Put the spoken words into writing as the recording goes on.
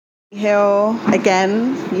Hill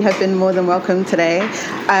again. You have been more than welcome today.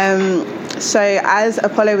 So as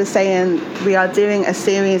Apollo was saying, we are doing a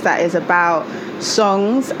series that is about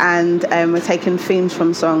songs, and we're taking themes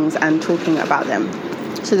from songs and talking about them.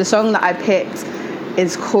 So the song that I picked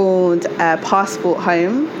is called Passport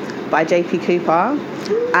Home by J.P. Cooper,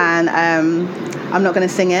 and I'm not going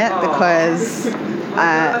to sing it because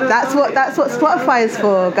that's what Spotify is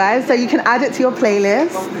for, guys. So you can add it to your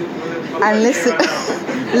playlist and listen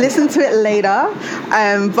to it later.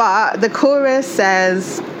 But the chorus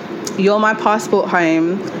says, "You're my passport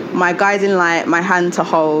home, my guiding light, my hand to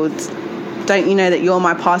hold. Don't you know that you're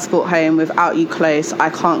my passport home? Without you close, I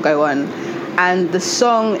can't go on." And the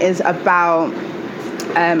song is about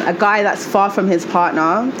a guy that's far from his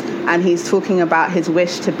partner, and he's talking about his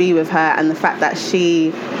wish to be with her and the fact that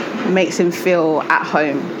she makes him feel at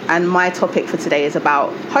home. And my topic for today is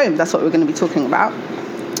about home. That's what we're going to be talking about.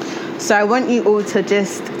 So I want you all to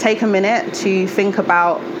just take a minute to think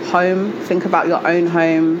about home, think about your own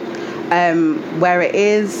home, where it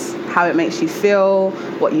is, how it makes you feel,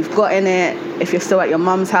 what you've got in it. If you're still at your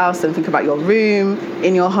mum's house, then think about your room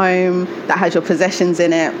in your home that has your possessions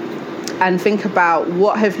in it. And think about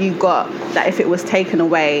what have you got that if it was taken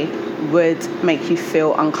away would make you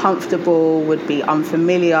feel uncomfortable, would be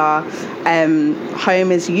unfamiliar.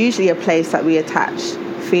 Home is usually a place that we attach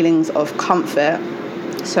feelings of comfort.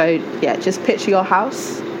 So yeah, just picture your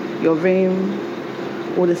house, your room,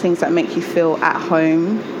 all the things that make you feel at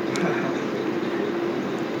home.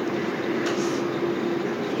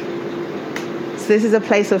 So this is a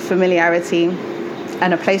place of familiarity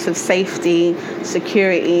and a place of safety,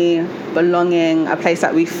 security, belonging, a place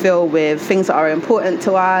that we fill with things that are important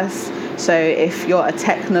to us. So if you're a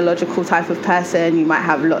technological type of person, you might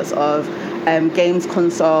have lots of games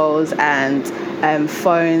consoles and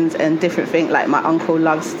phones and different things. Like my uncle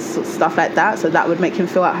loves stuff like that, so that would make him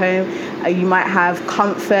feel at home. You might have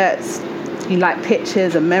comforts, you like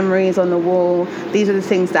pictures and memories on the wall. These are the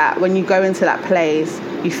things that when you go into that place,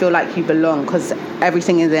 you feel like you belong because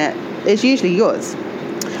everything in it is usually yours.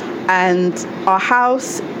 And our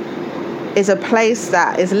house is a place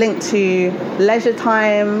that is linked to leisure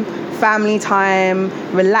time, family time,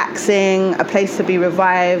 relaxing, a place to be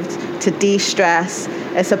revived, to de-stress.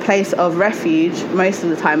 It's a place of refuge most of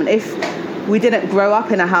the time. And if we didn't grow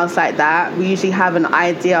up in a house like that, we usually have an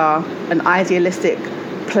idealistic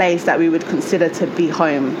place that we would consider to be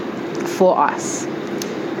home for us.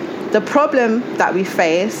 The problem that we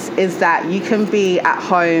face is that you can be at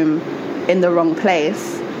home in the wrong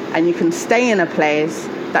place, and you can stay in a place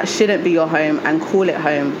that shouldn't be your home and call it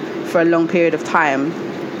home for a long period of time.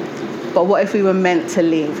 But what if we were meant to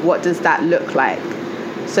leave? What does that look like?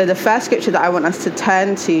 So the first scripture that I want us to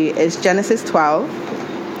turn to is Genesis 12,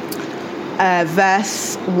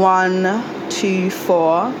 verse 1 to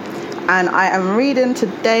 4. And I am reading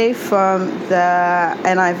today from the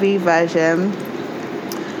NIV version,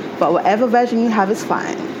 but whatever version you have is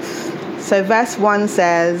fine. So verse 1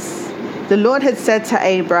 says, "The Lord had said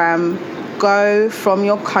to Abram, 'Go from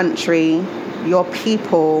your country, your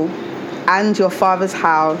people, and your father's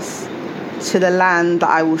house to the land that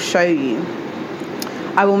I will show you.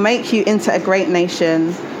 I will make you into a great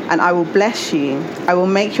nation, and I will bless you. I will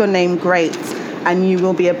make your name great, and you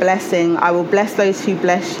will be a blessing. I will bless those who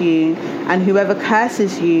bless you, and whoever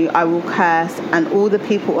curses you, I will curse, and all the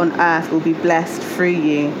people on earth will be blessed through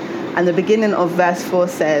you.'" And the beginning of verse 4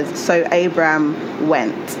 says, "So Abram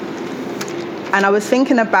went." And I was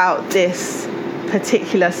thinking about this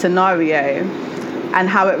particular scenario and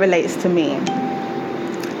how it relates to me.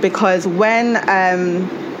 Because when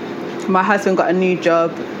my husband got a new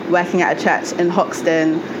job working at a church in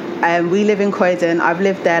Hoxton, we live in Croydon. I've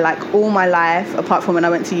lived there like all my life, apart from when I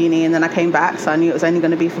went to uni and then I came back. So I knew it was only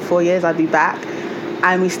going to be for 4 years I'd be back.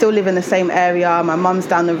 And we still live in the same area. My mum's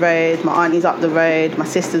down the road, my auntie's up the road, my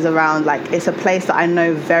sister's around. Like, it's a place that I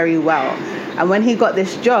know very well. And when he got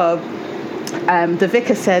this job, the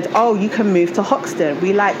vicar said, "Oh, you can move to Hoxton.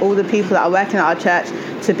 We like all the people that are working at our church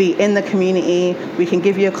to be in the community. We can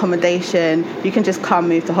give you accommodation. You can just come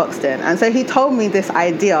move to Hoxton." And so he told me this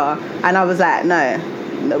idea, and I was like, no,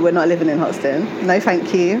 we're not living in Hoxton. No,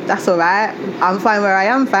 thank you. That's all right. I'm fine where I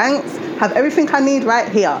am, thanks. Have everything I need right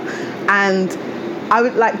here. And I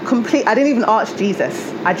would I didn't even ask Jesus.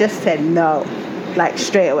 I just said no, like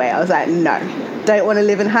straight away. I was like, no. Don't want to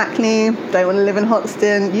live in Hackney, don't want to live in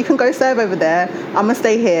Hoxton. You can go serve over there. I'm going to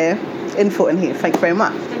stay here in Fulton Heath. Thank you very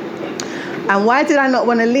much. And why did I not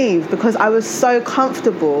want to leave? Because I was so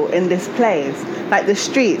comfortable in this place. Like the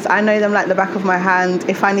streets, I know them like the back of my hand.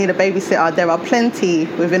 If I need a babysitter, there are plenty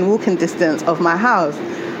within walking distance of my house.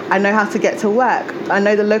 I know how to get to work. I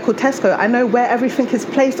know the local Tesco. I know where everything is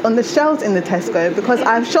placed on the shelves in the Tesco because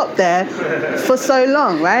I've shopped there for so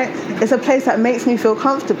long, right? It's a place that makes me feel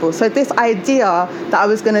comfortable. So this idea that I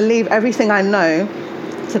was going to leave everything I know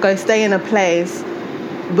to go stay in a place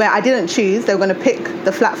where I didn't choose, they were going to pick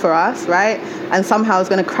the flat for us, right? And somehow I was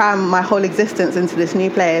going to cram my whole existence into this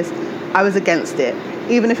new place. I was against it.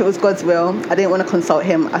 Even if it was God's will, I didn't want to consult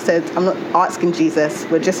him. I said, I'm not asking Jesus,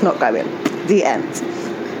 we're just not going. The end.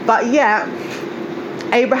 But yeah,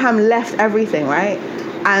 Abraham left everything, right?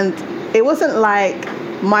 And it wasn't like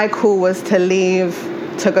my call was to leave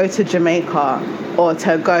to go to Jamaica or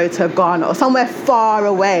to go to Ghana or somewhere far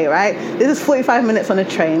away, right? This is 45 minutes on a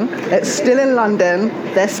train. It's still in London.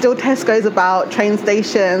 There's still Tesco's about, train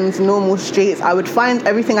stations, normal streets. I would find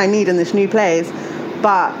everything I need in this new place.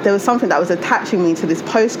 But there was something that was attaching me to this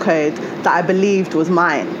postcode that I believed was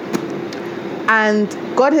mine. And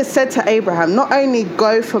God has said to Abraham, not only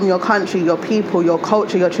go from your country, your people, your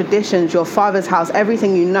culture, your traditions, your father's house,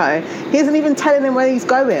 everything you know, he isn't even telling him where he's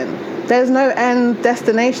going. There's no end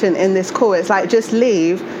destination in this call. It's like, just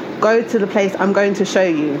leave, go to the place I'm going to show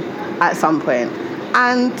you at some point.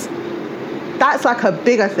 And that's like a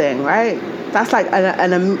bigger thing, right? That's like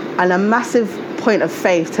a massive point of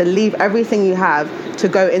faith, to leave everything you have to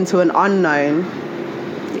go into an unknown.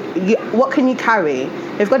 What can you carry?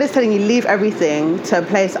 If God is telling you leave everything to a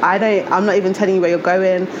place, I'm not even telling you where you're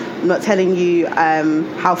going. I'm not telling you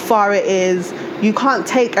how far it is. You can't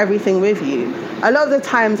take everything with you. A lot of the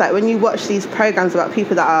times, like when you watch these programs about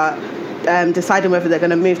people that are deciding whether they're going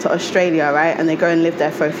to move to Australia, right? And they go and live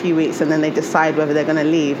there for a few weeks and then they decide whether they're going to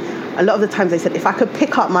leave. A lot of the times they said, if I could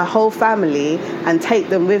pick up my whole family and take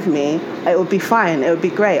them with me, it would be fine. It would be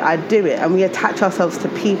great. I'd do it. And we attach ourselves to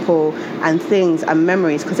people and things and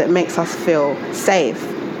memories because it makes us feel safe.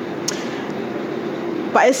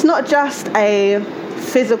 But it's not just a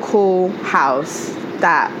physical house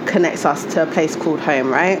that connects us to a place called home,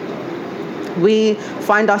 right? We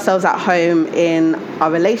find ourselves at home in our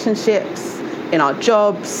relationships, in our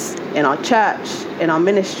jobs, in our church, in our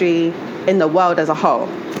ministry, in the world as a whole.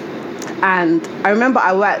 And I remember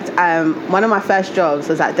I worked, one of my first jobs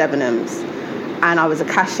was at Debenhams, and I was a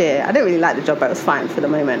cashier. I didn't really like the job, but it was fine for the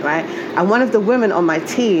moment, right? And one of the women on my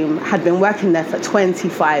team had been working there for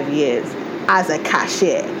 25 years as a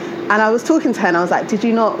cashier. And I was talking to her and I was like, did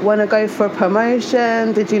you not want to go for a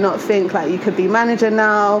promotion? Did you not think like you could be manager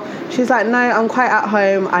now? She's like, no, I'm quite at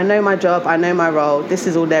home. I know my job. I know my role. This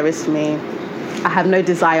is all there is for me. I have no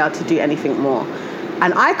desire to do anything more.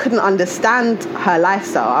 And I couldn't understand her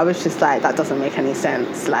lifestyle. I was just like, that doesn't make any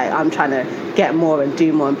sense. Like, I'm trying to get more and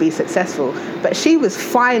do more and be successful. But she was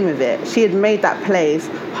fine with it. She had made that place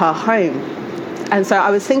her home. And so I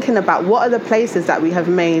was thinking about what are the places that we have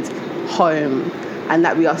made home and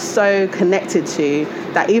that we are so connected to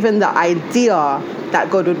that even the idea that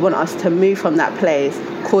God would want us to move from that place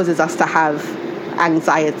causes us to have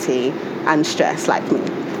anxiety and stress like me.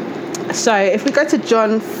 So if we go to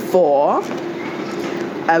John 4,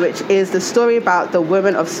 which is the story about the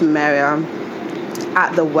woman of Samaria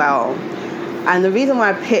at the well. And the reason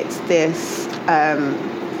why I picked this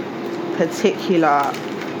particular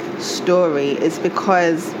story is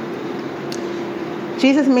because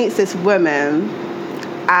Jesus meets this woman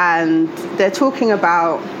and they're talking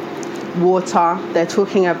about water. They're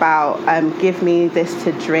talking about give me this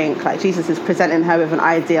to drink. Like Jesus is presenting her with an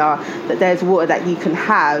idea that there's water that you can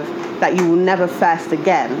have that you will never thirst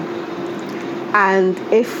again. And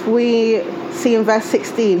if we see in verse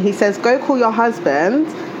 16, he says, go call your husband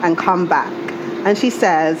and come back. And she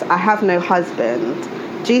says, I have no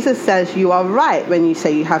husband. Jesus says, you are right when you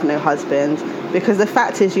say you have no husband, because the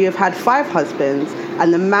fact is you have had 5 husbands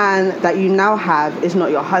and the man that you now have is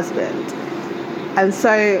not your husband. And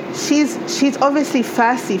so she's obviously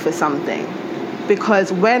thirsty for something,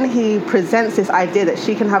 because when he presents this idea that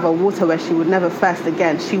she can have a water where she would never thirst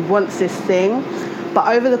again, she wants this thing. But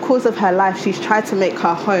over the course of her life, she's tried to make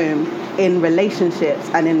her home in relationships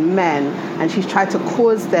and in men, and she's tried to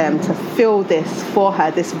cause them to fill this for her,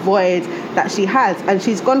 this void that she has. And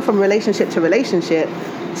she's gone from relationship to relationship.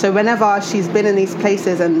 So whenever she's been in these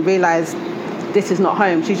places and realized this is not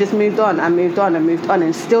home, she's just moved on and moved on and moved on,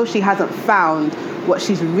 and still she hasn't found what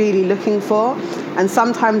she's really looking for. And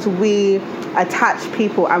sometimes we attach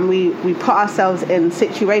people and we put ourselves in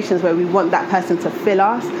situations where we want that person to fill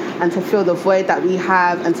us and to fill the void that we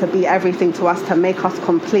have and to be everything to us, to make us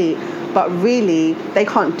complete. But really, they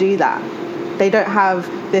can't do that. They don't have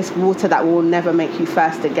this water that will never make you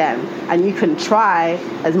thirst again. And you can try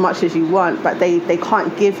as much as you want, but they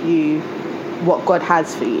can't give you what God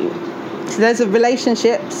has for you. So there's the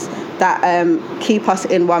relationships that keep us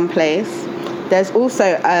in one place. there's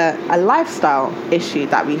also a lifestyle issue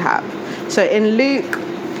that we have. So in Luke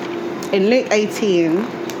 18,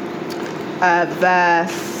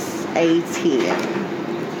 verse 18,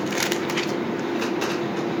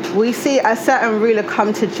 we see a certain ruler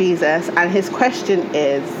come to Jesus, and his question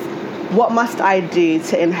is, what must I do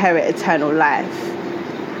to inherit eternal life?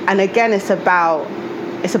 And again, it's about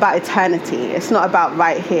eternity. It's not about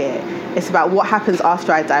right here. It's about what happens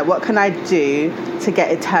after I die. What can I do to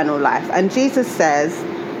get eternal life? And Jesus says,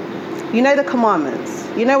 you know the commandments.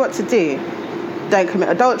 You know what to do. Don't commit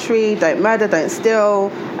adultery, don't murder, don't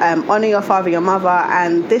steal, honor your father, your mother.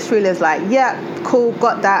 And this ruler is like, yeah, cool,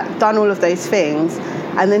 got that, done all of those things.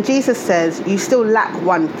 And then Jesus says, you still lack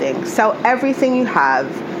one thing. Sell everything you have,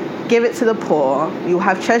 give it to the poor, you'll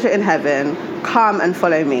have treasure in heaven, come and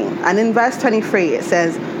follow me. And in verse 23, it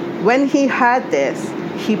says, when he heard this,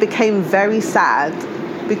 he became very sad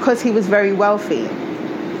because he was very wealthy.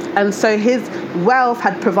 And so his wealth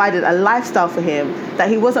had provided a lifestyle for him that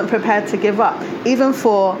he wasn't prepared to give up, even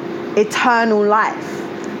for eternal life.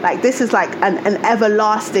 Like, this is like an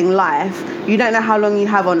everlasting life. You don't know how long you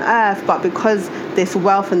have on earth, but because this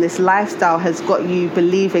wealth and this lifestyle has got you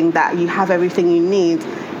believing that you have everything you need,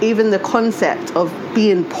 even the concept of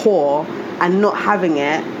being poor and not having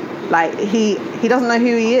it, like, he doesn't know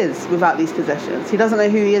who he is without these possessions. He doesn't know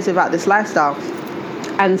who he is without this lifestyle.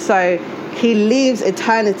 And so he leaves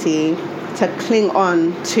eternity to cling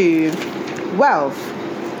on to wealth.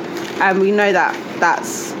 And we know that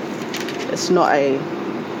it's not a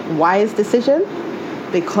wise decision,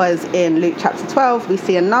 because in Luke chapter 12, we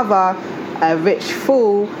see another rich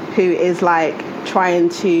fool who is like trying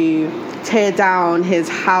to tear down his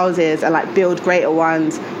houses and like build greater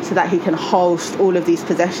ones so that he can host all of these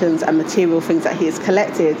possessions and material things that he has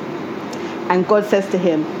collected. And God says to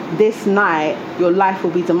him, this night your life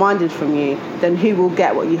will be demanded from you, then who will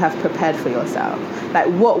get what you have prepared for yourself? Like,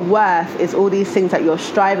 what worth is all these things that you're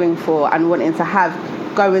striving for and wanting to have,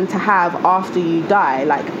 going to have after you die?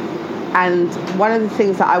 Like, and one of the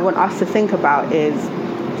things that I want us to think about is,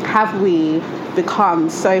 have we become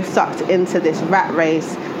so sucked into this rat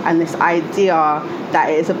race and this idea that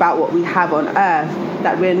it is about what we have on earth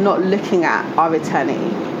that we're not looking at our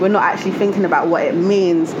eternity? We're not actually thinking about what it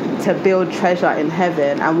means to build treasure in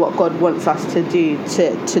heaven and what God wants us to do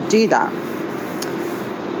to do that.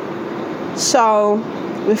 So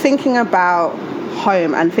we're thinking about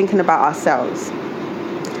home and thinking about ourselves,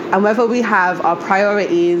 and whether we have our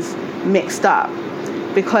priorities mixed up.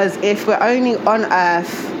 Because if we're only on earth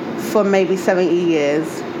for maybe 70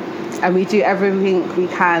 years and we do everything we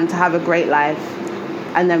can to have a great life,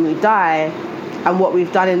 and then we die, and what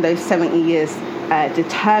we've done in those 70 years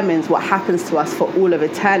determines what happens to us for all of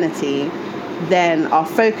eternity, then our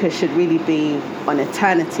focus should really be on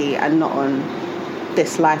eternity and not on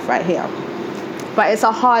this life right here. But it's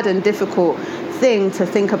a hard and difficult thing to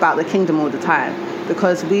think about the kingdom all the time,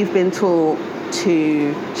 because we've been taught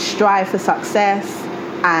to strive for success,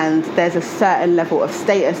 and there's a certain level of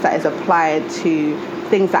status that is applied to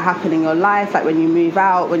things that happen in your life, like when you move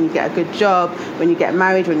out, when you get a good job, when you get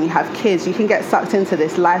married, when you have kids. You can get sucked into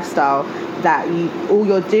this lifestyle that all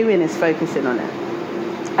you're doing is focusing on it.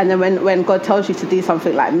 And then when God tells you to do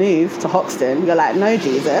something like move to Hoxton, you're like, no,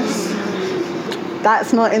 Jesus,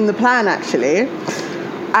 that's not in the plan, actually.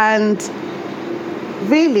 And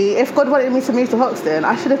really, if God wanted me to move to Hoxton,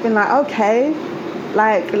 I should have been like, okay,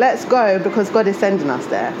 like, let's go, because God is sending us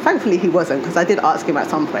there. Thankfully, he wasn't, because I did ask him at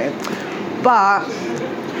some point. But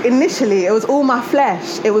initially, it was all my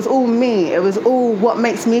flesh. It was all me. It was all what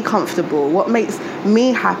makes me comfortable, what makes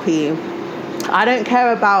me happy. I don't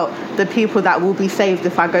care about the people that will be saved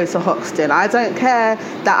if I go to Hoxton. I don't care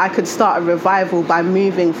that I could start a revival by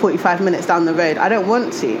moving 45 minutes down the road. I don't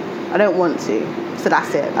want to. So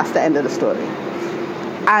that's it. That's the end of the story.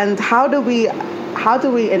 And how do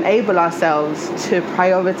we enable ourselves to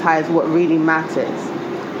prioritize what really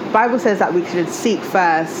matters? The Bible says that we should seek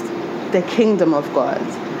first the kingdom of God,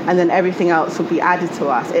 and then everything else will be added to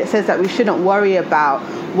us. It says that we shouldn't worry about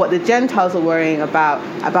what the Gentiles are worrying about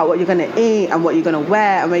what you're going to eat and what you're going to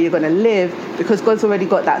wear and where you're going to live, because God's already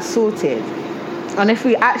got that sorted. And if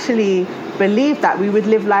we actually believe that, we would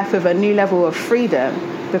live life with a new level of freedom,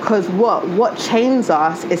 because what chains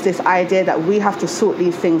us is this idea that we have to sort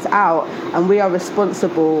these things out, and we are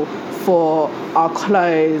responsible for our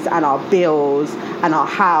clothes and our bills and our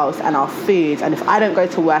house and our food. And if I don't go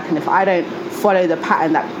to work and if I don't follow the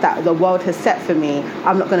pattern that the world has set for me,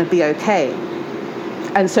 I'm not going to be okay.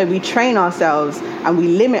 And so we train ourselves and we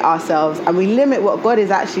limit ourselves and we limit what God is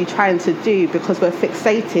actually trying to do, because we're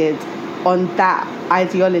fixated on that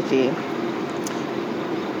ideology.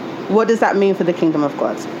 What does that mean for the kingdom of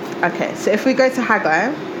God? Okay, so if we go to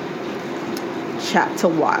Haggai, chapter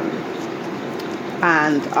 1,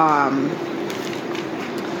 and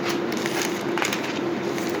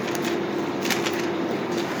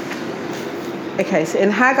okay, so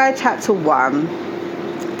in Haggai chapter 1,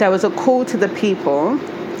 there was a call to the people.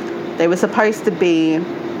 They were supposed to be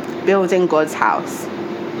building God's house.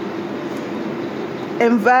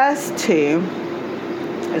 In verse 2,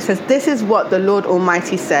 it says, "This is what the Lord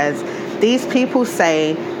Almighty says. These people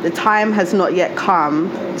say the time has not yet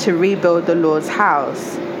come to rebuild the Lord's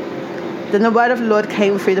house." Then the word of the Lord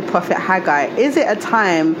came through the prophet Haggai. "Is it a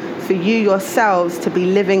time for you yourselves to be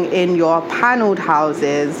living in your paneled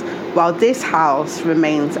houses while this house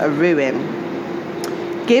remains a ruin?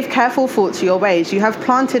 Give careful thought to your ways. You have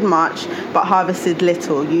planted much, but harvested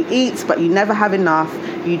little. You eat, but you never have enough.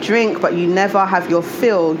 You drink, but you never have your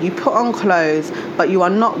fill. You put on clothes, but you are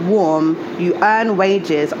not warm. You earn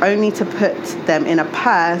wages only to put them in a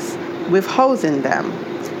purse with holes in them.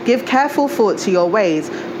 Give careful thought to your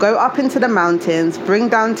ways. Go up into the mountains, bring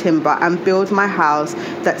down timber, and build my house,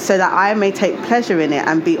 so that I may take pleasure in it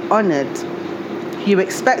and be honored. You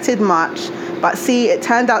expected much, but see, it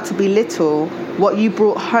turned out to be little. What you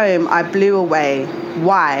brought home, I blew away.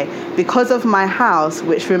 Why? Because of my house,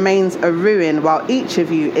 which remains a ruin, while each of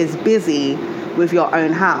you is busy with your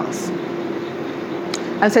own house."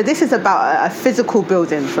 And so this is about a physical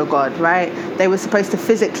building for God, right? They were supposed to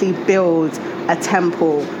physically build a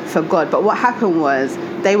temple for God. But what happened was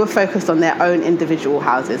they were focused on their own individual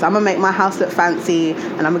houses. I'm going to make my house look fancy,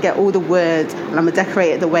 and I'm going to get all the wood, and I'm going to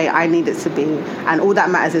decorate it the way I need it to be. And all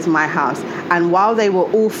that matters is my house. And while they were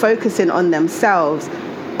all focusing on themselves,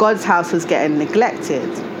 God's house was getting neglected.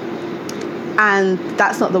 And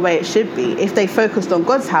that's not the way it should be. If they focused on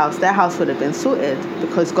God's house, their house would have been sorted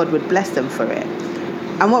because God would bless them for it.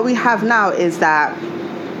 And what we have now is that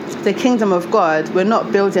the kingdom of God, we're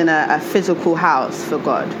not building a physical house for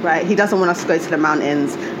God, right? He doesn't want us to go to the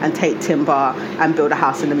mountains and take timber and build a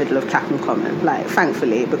house in the middle of Clapham Common, like,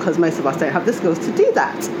 thankfully, because most of us don't have the skills to do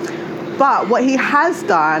that. But what he has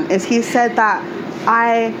done is he said that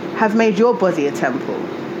I have made your body a temple.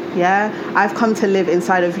 Yeah, I've come to live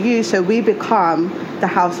inside of you, so we become the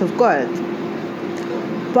house of God.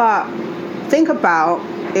 But think about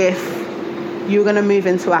if you're going to move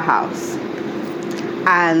into a house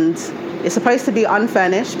and it's supposed to be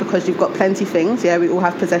unfurnished because you've got plenty of things. Yeah, we all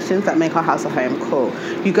have possessions that make our house a home. Cool.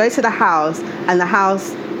 You go to the house, and the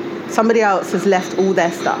house, somebody else has left all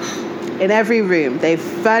their stuff in every room. They've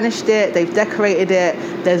furnished it, they've decorated it,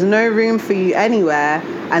 there's no room for you anywhere,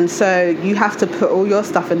 and so you have to put all your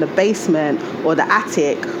stuff in the basement or the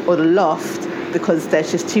attic or the loft because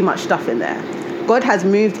there's just too much stuff in there. God has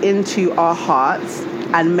moved into our hearts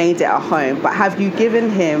and made it a home, but have you given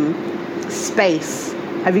him space?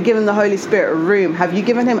 Have you given the Holy Spirit a room? Have you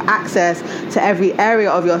given him access to every area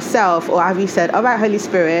of yourself? Or have you said, all right, Holy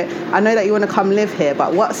Spirit, I know that you want to come live here,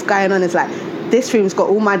 but what's going on is like, this room's got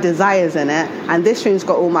all my desires in it, and this room's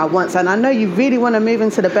got all my wants. And I know you really want to move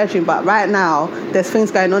into the bedroom, but right now there's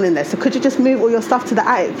things going on in there. So could you just move all your stuff to the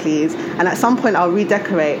attic, please? And at some point I'll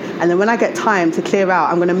redecorate. And then when I get time to clear out,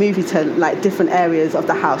 I'm going to move you to like different areas of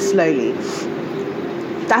the house slowly.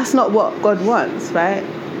 That's not what God wants, right?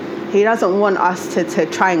 He doesn't want us to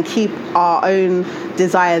try and keep our own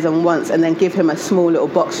desires and wants and then give him a small little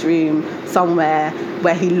box room somewhere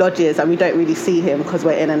where he lodges and we don't really see him because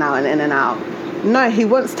we're in and out and in and out. No, he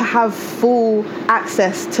wants to have full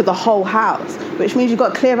access to the whole house, which means you've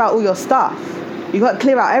got to clear out all your stuff. You've got to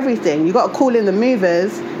clear out everything. You've got to call in the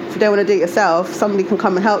movers. If you don't want to do it yourself, somebody can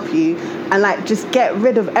come and help you, and like just get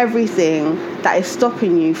rid of everything that is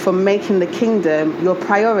stopping you from making the kingdom your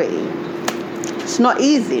priority. It's not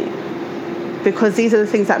easy, because these are the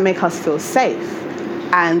things that make us feel safe,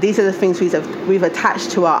 and these are the things we've attached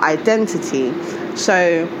to our identity.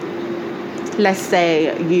 So let's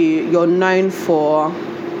say you're known for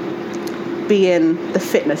being the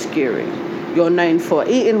fitness guru. You're known for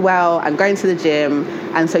eating well and going to the gym,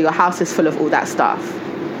 and so your house is full of all that stuff.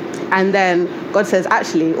 And then God says,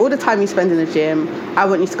 actually, all the time you spend in the gym, I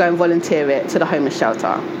want you to go and volunteer it to the homeless shelter.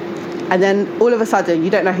 And then all of a sudden, you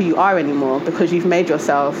don't know who you are anymore because you've made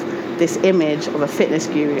yourself this image of a fitness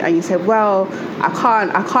guru. And you say, well,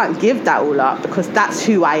 I can't give that all up because that's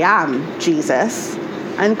who I am, Jesus.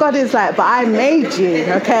 And God is like, but I made you,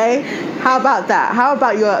 okay? How about that? How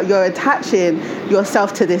about you're attaching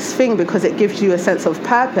yourself to this thing because it gives you a sense of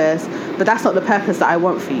purpose, but that's not the purpose that I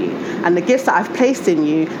want for you. And the gifts that I've placed in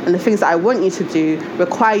you and the things that I want you to do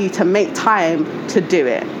require you to make time to do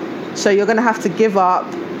it. So you're going to have to give up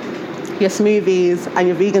your smoothies and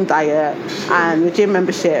your vegan diet and your gym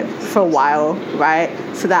membership for a while, right?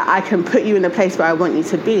 So that I can put you in the place where I want you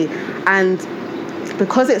to be. And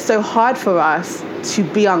because it's so hard for us to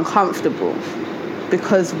be uncomfortable,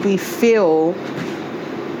 because we feel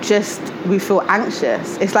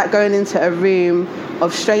anxious. It's like going into a room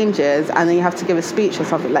of strangers and then you have to give a speech or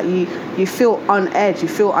something. Like you feel on edge, you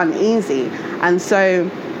feel uneasy. And so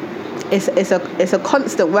it's a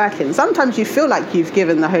constant working. Sometimes you feel like you've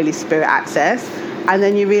given the Holy Spirit access, and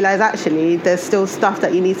then you realize actually there's still stuff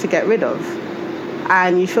that you need to get rid of.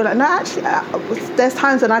 And you feel like, no, actually, there's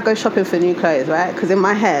times when I go shopping for new clothes, right? Because in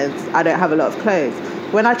my head, I don't have a lot of clothes.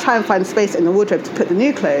 When I try and find space in the wardrobe to put the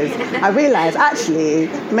new clothes, I realize actually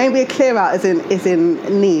maybe a clear out is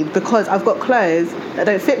in need, because I've got clothes that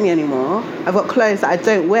don't fit me anymore. I've got clothes that I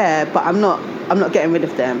don't wear, but I'm not getting rid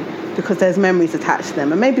of them because there's memories attached to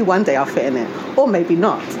them. And maybe one day I'll fit in it, or maybe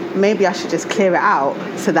not. Maybe I should just clear it out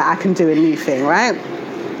so that I can do a new thing, right?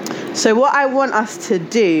 So what I want us to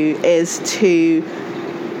do is to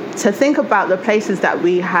think about the places that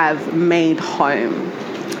we have made home,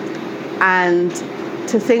 and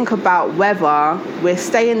to think about whether we're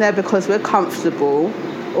staying there because we're comfortable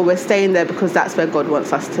or we're staying there because that's where God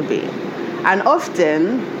wants us to be. And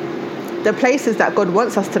often, the places that God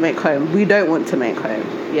wants us to make home, we don't want to make home,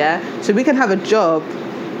 yeah? So we can have a job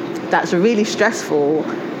that's really stressful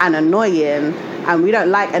and annoying, and we don't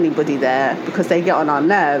like anybody there because they get on our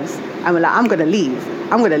nerves, and we're like, I'm going to leave.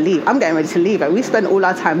 I'm getting ready to leave. And we spend all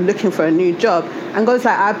our time looking for a new job. And God's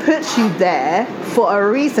like, I put you there for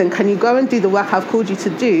a reason. Can you go and do the work I've called you to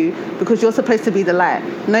do? Because you're supposed to be the light.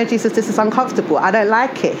 No, Jesus, this is uncomfortable. I don't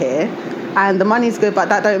like it here. And the money's good, but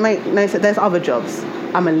that don't make no sense. There's other jobs.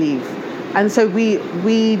 I'm going to leave. And so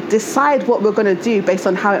we decide what we're going to do based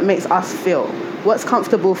on how it makes us feel. What's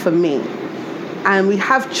comfortable for me? And we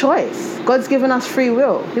have choice. God's given us free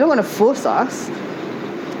will. He don't want to force us.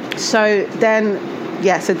 So then,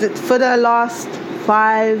 so for the last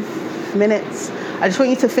 5 minutes, I just want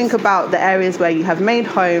you to think about the areas where you have made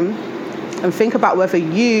home, and think about whether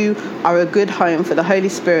you are a good home for the Holy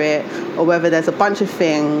Spirit, or whether there's a bunch of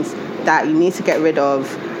things that you need to get rid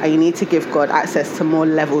of, and you need to give God access to more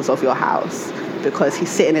levels of your house, because he's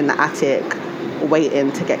sitting in the attic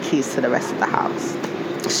waiting to get keys to the rest of the house.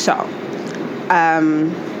 So,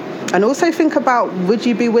 and also think about, would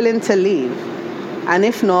you be willing to leave? And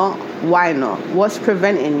if not, why not? What's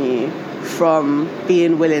preventing you from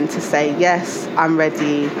being willing to say, yes, I'm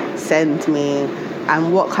ready, send me?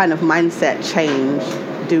 And what kind of mindset change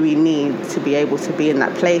do we need to be able to be in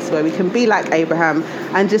that place where we can be like Abraham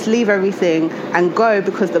and just leave everything and go,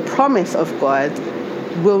 because the promise of God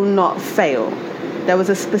will not fail. There was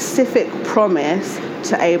a specific promise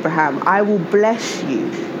to Abraham. I will bless you.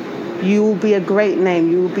 You will be a great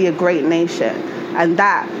name. You will be a great nation. And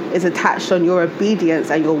that is attached on your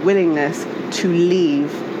obedience and your willingness to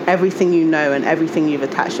leave everything you know and everything you've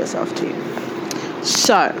attached yourself to.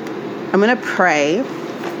 So I'm going to pray.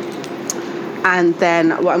 And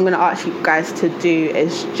then what I'm going to ask you guys to do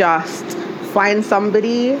is just find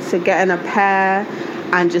somebody to get in a pair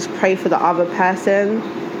and just pray for the other person.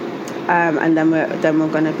 And then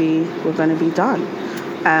we're going to be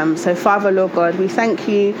done. So Father, Lord God, we thank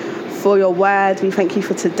you for your word. We thank you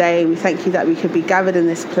for today. We thank you that we could be gathered in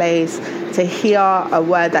this place to hear a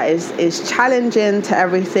word that is challenging to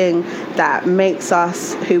everything that makes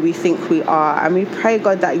us who we think we are. And we pray,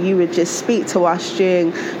 God, that you would just speak to us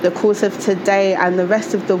during the course of today and the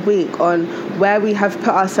rest of the week on where we have put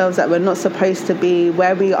ourselves that we're not supposed to be,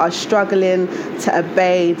 where we are struggling to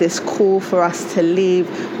obey this call for us to leave,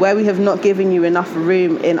 where we have not given you enough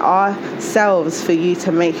room in ourselves for you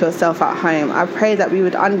to make yourself at home. I pray that we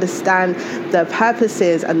would understand the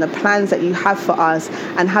purposes and the plans that you have for us,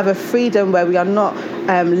 and have a freedom where we are not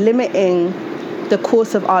limiting the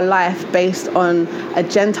course of our life based on a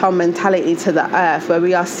Gentile mentality to the earth, where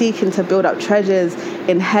we are seeking to build up treasures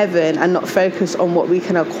in heaven and not focus on what we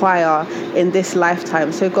can acquire in this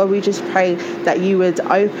lifetime. So God, we just pray that you would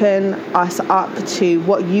open us up to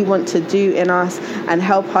what you want to do in us and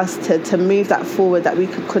help us to move that forward, that we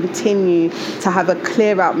could continue to have a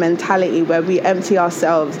clear out mentality where we empty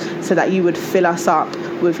ourselves so that you would fill us up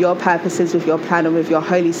with your purposes, with your plan, and with your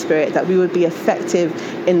Holy Spirit, that we would be effective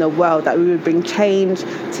in the world, that we would bring change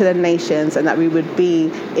to the nations, and that we would be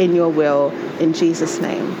in your will. In Jesus'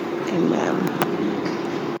 name, amen.